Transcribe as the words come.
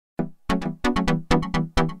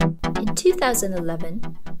2011,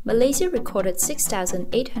 Malaysia recorded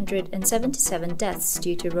 6,877 deaths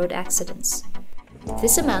due to road accidents.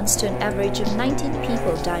 This amounts to an average of 19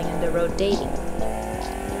 people dying on the road daily.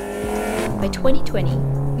 By 2020,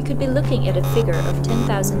 we could be looking at a figure of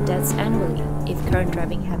 10,000 deaths annually if current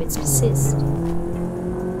driving habits persist.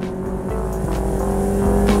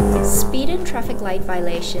 Speed and traffic light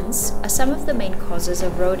violations are some of the main causes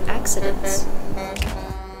of road accidents.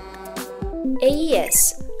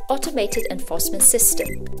 AES, Automated Enforcement System.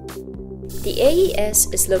 The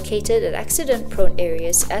AES is located at accident-prone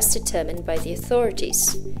areas as determined by the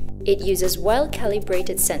authorities. It uses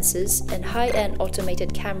well-calibrated sensors and high-end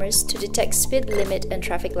automated cameras to detect speed limit and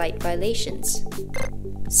traffic light violations.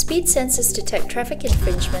 Speed sensors detect traffic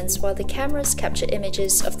infringements while the cameras capture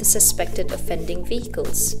images of the suspected offending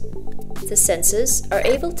vehicles. The sensors are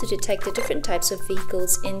able to detect the different types of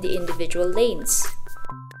vehicles in the individual lanes.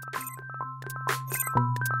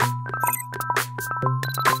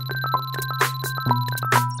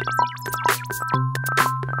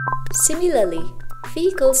 Similarly,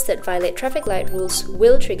 vehicles that violate traffic light rules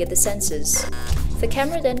will trigger the sensors. The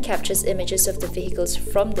camera then captures images of the vehicles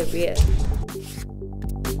from the rear.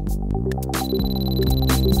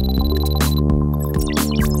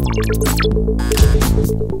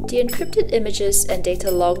 The encrypted images and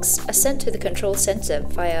data logs are sent to the control center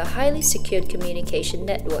via a highly secured communication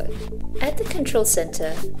network. At the control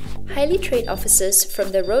center, highly trained officers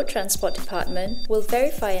from the Road Transport Department will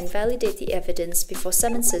verify and validate the evidence before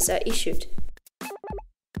summonses are issued.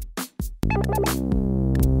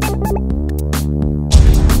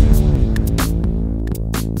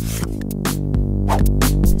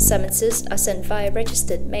 Summonses are sent via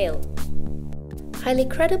registered mail. Highly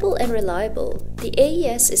credible and reliable, the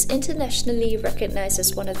AES is internationally recognized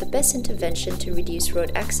as one of the best interventions to reduce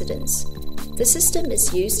road accidents. The system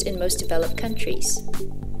is used in most developed countries.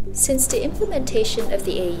 Since the implementation of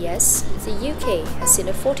the AES, the UK has seen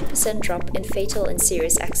a 40% drop in fatal and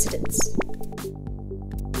serious accidents.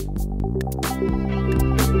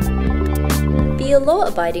 Be a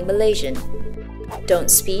law-abiding Malaysian.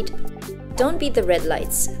 Don't speed. Don't beat the red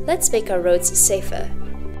lights. Let's make our roads safer.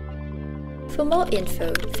 For more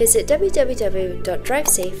info, visit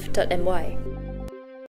www.drivesafe.my.